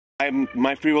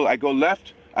my free will, I go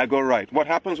left, I go right. What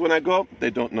happens when I go?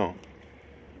 They don't know.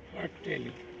 What tell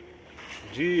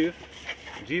you?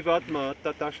 Jivatma,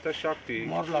 Tatashta Shakti.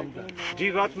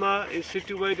 Jivatma is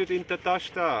situated in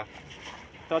Tatashta.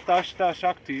 Tatashta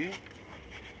Shakti,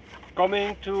 coming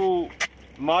to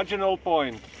marginal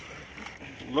point.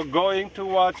 Going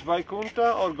towards Vaikuntha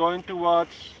or going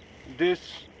towards this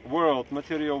world,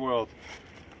 material world.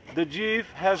 The Jiv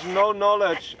has no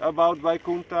knowledge about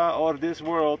Vaikuntha or this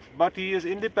world, but he is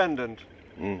independent.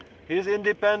 His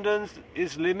independence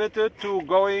is limited to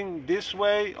going this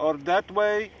way or that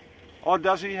way, or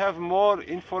does he have more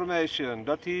information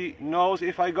that he knows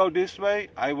if I go this way,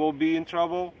 I will be in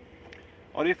trouble,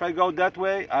 or if I go that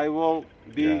way, I will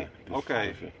be okay.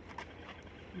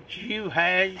 Jiv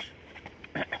has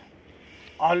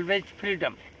always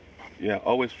freedom. Yeah,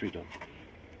 always freedom.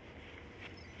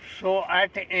 So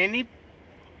at any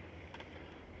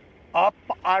up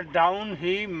or down,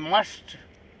 he must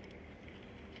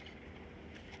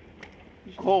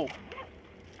go.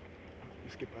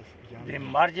 The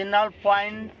marginal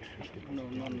point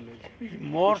is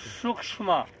more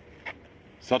sukshma,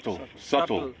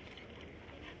 subtle.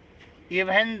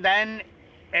 even than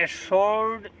a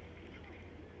sword.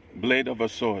 Blade of a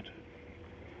sword.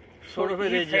 So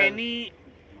if anything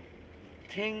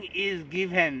is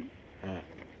given,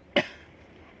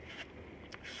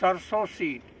 sarso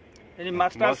seed, any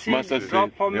mustard seed drop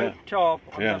from the top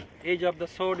on the edge of the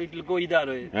sword, it will go either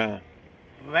way.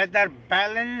 Whether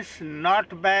balance,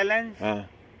 not balance,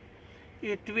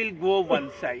 it will go one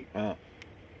side.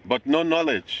 But no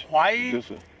knowledge. Why?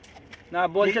 না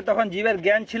বলছে তখন জীবের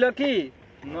জ্ঞান ছিল কি?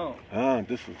 No.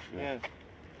 This is. Yes.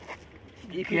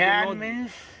 Gyan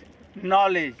means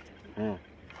knowledge.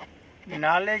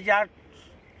 Knowledge are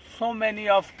so many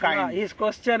of kind. His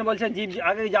question বলছে জীব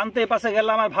আগে জানতে পাশে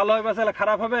গেলাম আর ভালো হবে পাশে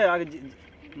খারাপ হবে আগে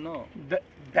no.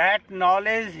 That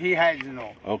knowledge he has no.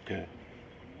 Okay.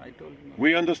 I told him. We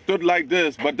understood like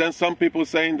this, but then some people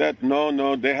saying that no,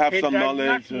 they have some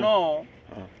knowledge. He does not know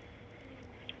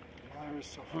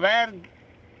where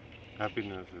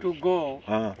Happiness to go,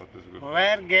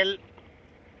 where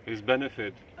his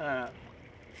benefit.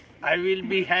 I will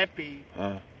be happy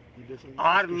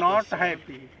or not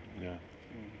happy.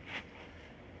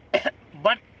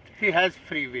 But he has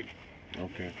free will.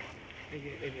 Okay.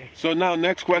 So now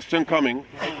next question coming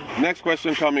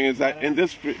is that in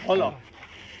this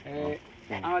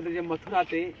আমাদের যে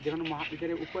মথুরাতে যখন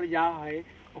মহাবীরের উপরে যাওয়া হয়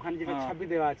ওখানে যেটা ছবি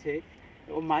দেওয়া আছে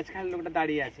ও মাঝখানে লোকটা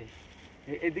দাঁড়িয়ে আছে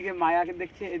এদিকে মায়াকে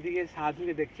দেখছে এদিকে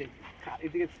সাধুকে দেখছে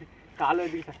এদিকে কালো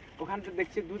এদিকে ওখানে তো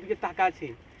দেখছে দুদিকে তাকা আছে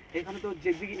এখানে তো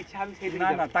যেদিকে ইচ্ছা হবে সেই দিকে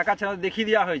না তাকা ছাড়া দেখিয়ে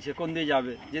দেওয়া হয়েছে কোন দিকে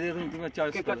যাবে যেদিকে তুমি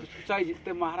চয়েস করো তো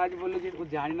মহারাজ বলল যে ও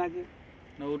জানে না যে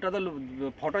ওটা তো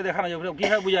ফটো দেখানো যাবে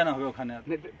কিভাবে বোঝানো হবে ওখানে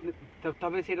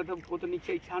তবে সেটা তো ও তো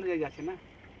নিশ্চয়ই ইচ্ছা অনুযায়ী যাচ্ছে না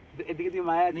এদিকে দিয়ে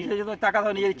মায়া নিজে যদি তাকাতে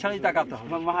হবে নিজের ইচ্ছা অনুযায়ী তাকাতে হবে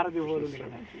মহারাজ বলুন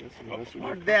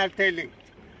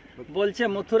বলছে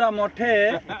মথুরা মঠে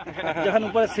যখন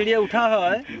উপরে সিঁড়ি উঠা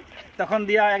হয় তখন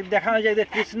দিয়া দেখানো যায় যে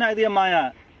কৃষ্ণ একদিকে মায়া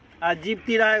আর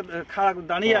জীবতীরা খারাপ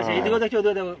দাঁড়িয়ে আছে এদিকেও দেখছে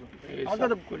ওদিকে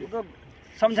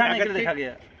সমঝানে के लिए देखा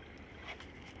गया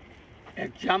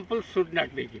Example should not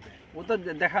be given. वो तो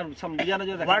देखा समझाने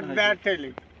जो देखा What they are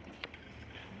telling?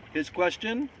 His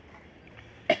question,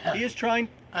 he is trying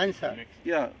answer.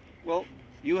 Yeah, well,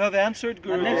 you have answered,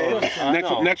 Guru.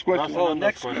 Next question. Oh,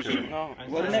 next question.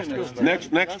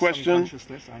 Next question.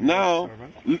 Now,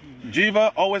 Jiva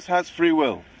always has free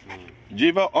will.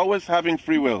 Jiva always having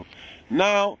free will.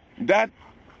 Now, that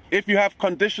if you have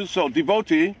conditioned soul,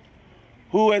 devotee,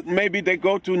 who maybe they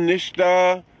go to Nishta,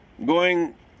 going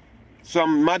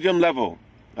some madhyam level,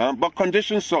 but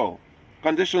conditioned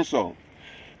soul,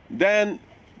 then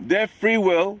their free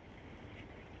will,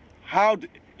 how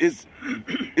is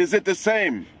it the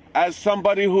same as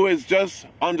somebody who is just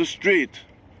on the street,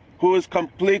 who is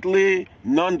completely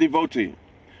non-devotee?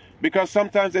 Because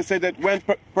sometimes they say that when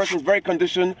person is very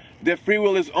conditioned, their free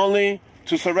will is only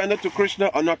to surrender to Krishna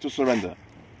or not to surrender.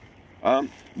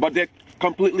 But they're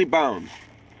completely bound.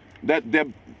 That their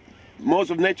modes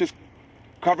of nature is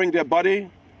covering their body,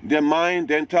 their mind,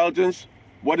 their intelligence.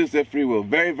 What is their free will?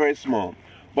 Very, very small.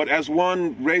 But as one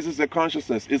raises their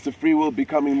consciousness, is the free will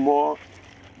becoming more,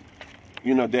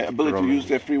 their ability to use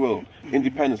their free will,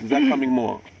 independence, is that coming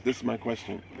more? This is my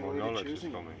question. More knowledge is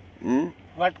coming.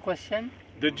 What question?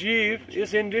 The Jiv is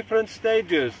in different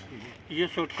stages. You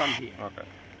should come here. Okay.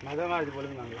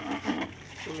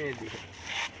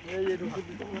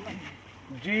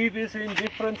 Jiv is in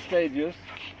different stages.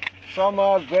 Some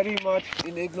are very much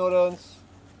in ignorance.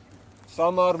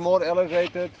 Some are more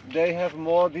elevated. They have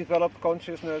more developed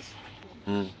consciousness.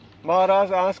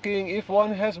 Maharaj asking if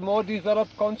one has more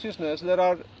developed consciousness, there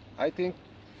are, I think,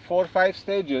 4 or 5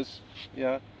 stages.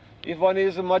 Yeah. If one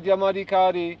is a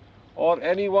Madhyamadikari or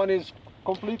anyone is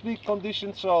completely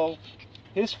conditioned soul,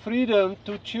 his freedom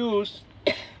to choose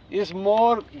is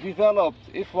more developed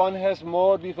if one has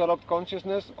more developed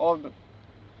consciousness, or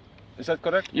is that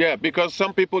correct? Yeah, because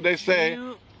some people they say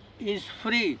He is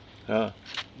free, uh,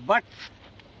 but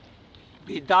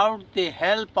without the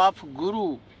help of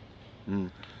Guru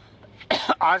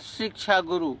or Shiksha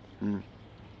Guru,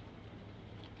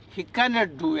 he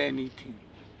cannot do anything.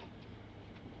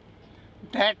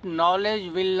 That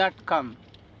knowledge will not come.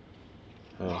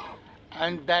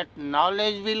 And that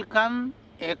knowledge will come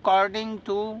according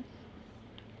to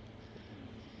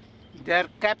their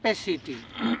capacity.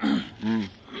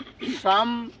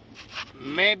 Some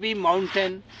may be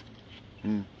mountain,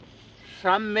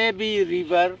 some may be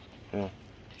river,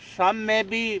 some may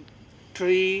be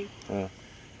tree,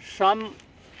 some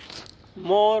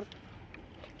more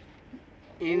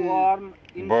in Worm,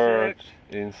 Bird,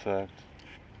 insect. insect.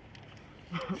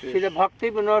 Srila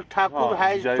Bhaktivinoda Thakur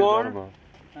has Jai told Dharma.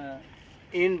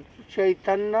 in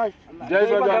Chaitanya,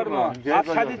 Jaiva Dharma. Jaiva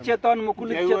Achadic Chetan,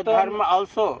 Mukulit Jaiva Chetan. Dharma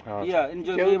also. Yeah, in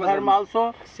Jaiva Dharma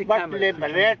also. But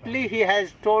lately he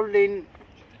has told in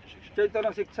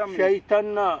Chaitanya Shikshamrit.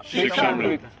 Chaitanya,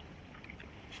 Shikshamrit.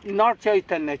 not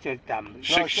Chaitanya Charitamrita.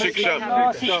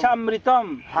 Shikshamrit.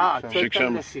 Shikshamritam. Ha,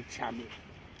 Chaitanya Shikshamrita.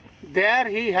 There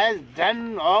he has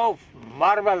done of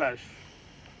marvelous.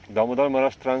 Damodar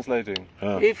Maharaj translating.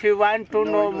 If you want to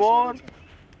know more,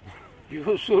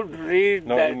 you should read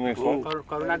No, that English, book.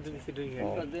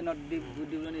 Because they not give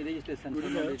any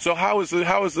registration. So how is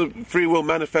the free will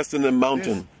manifest in the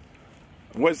mountain?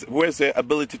 Where's the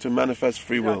ability to manifest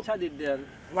free will? Achadic there.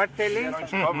 What telling?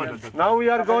 Now we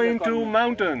are going to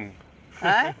mountain.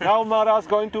 Huh? Now Maharaj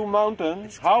going to mountain.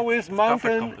 How is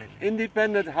mountain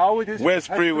independent? How it is? Where's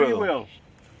has free will?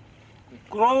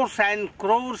 Crores and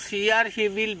crores here he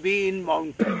will be in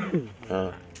mountain.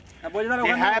 They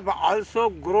have also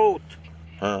growth.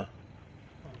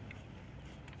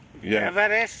 Yeah.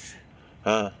 Everest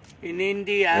in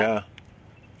India Yeah.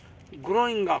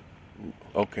 growing up.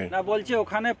 Okay. না বলছে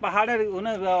ওখানে পাহাড়ের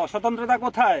স্বতন্ত্রতা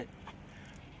কোথায়?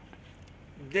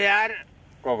 They are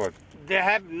Covered. they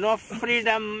have no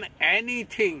freedom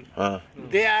anything.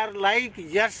 They are like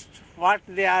just what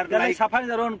they are like. Safari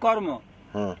their own কর্ম.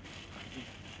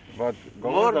 But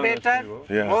More better,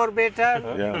 Yeah. more better,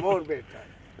 Yeah. more better.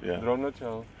 Yeah.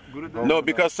 No,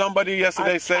 because somebody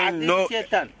yesterday saying no,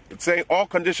 Chetan, saying all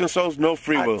conditioned souls no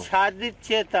free will. Achadic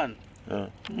Chetan,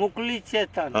 Mukli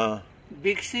Chetan,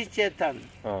 Bikshi Chetan,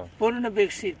 Purna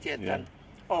Bikshi Chetan.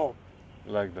 Oh,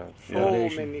 Like that. so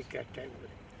many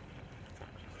categories.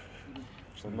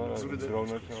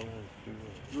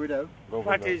 Gurudev,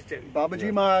 What is that? Babaji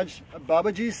Maharaj,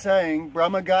 Babaji is saying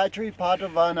Brahma Gayatri part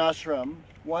of Van Ashram.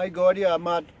 Why Gaudiya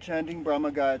Ahmad chanting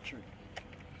Brahma Gayatri?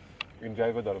 In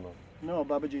Jaiva Dharma. No,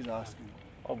 Babaji is asking.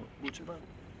 Which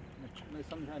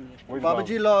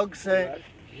Babaji log say,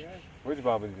 Which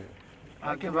Babaji?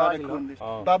 I can write it on this.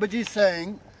 Babaji is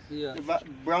saying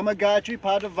Brahma Gayatri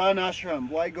part of Van Ashram.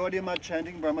 Why Gaudiya Ahmad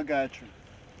chanting Brahma Gayatri?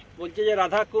 बोलते जो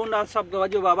राधा कुंड और सब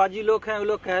जो बाबाजी लोग हैं वो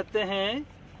लोग कहते हैं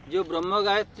जो ब्रह्म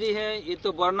गायत्री है ये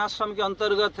तो वर्णाश्रम के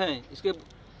अंतर्गत हैं, इसके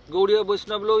गौड़ीय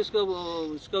वैष्णव लोग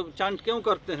इसको चांट क्यों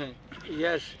करते हैं?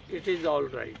 Yes, it is all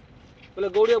right. बोले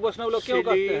गौड़ीय वैष्णव लोग क्यों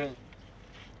करते हैं?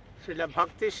 Srila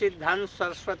Bhakti Siddhanta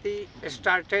Saraswati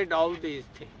started all these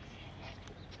things.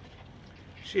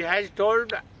 She has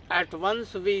told at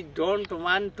once we don't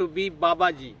want to be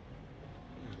Babaji.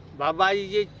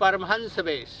 Babaji is Paramahansa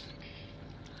base.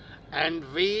 And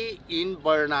we in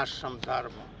Varnashram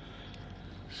Dharma.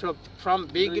 So from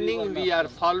beginning we are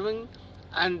following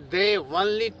and they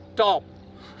only top.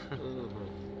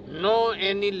 No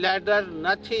any ladder,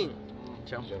 nothing.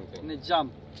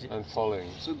 Jump. And falling.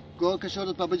 So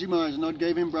Gaurkashodas Babaji Maharaj not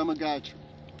gave him Brahma Gayatri.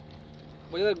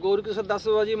 बोले गौरकिशोर दास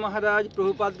बाबाजी महाराज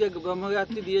प्रभुपाद के ब्रह्म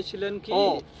गायत्री दिएছিলেন কি?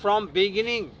 Oh, from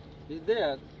beginning. Is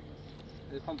there?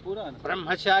 From Puran.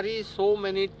 Brahmachari so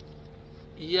many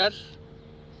years.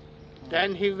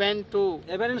 Then he went to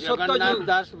Jagannath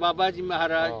Das Babaji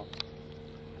Maharaj,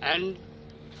 and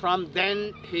from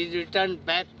then he returned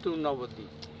back to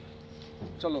Navadip.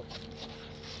 चलो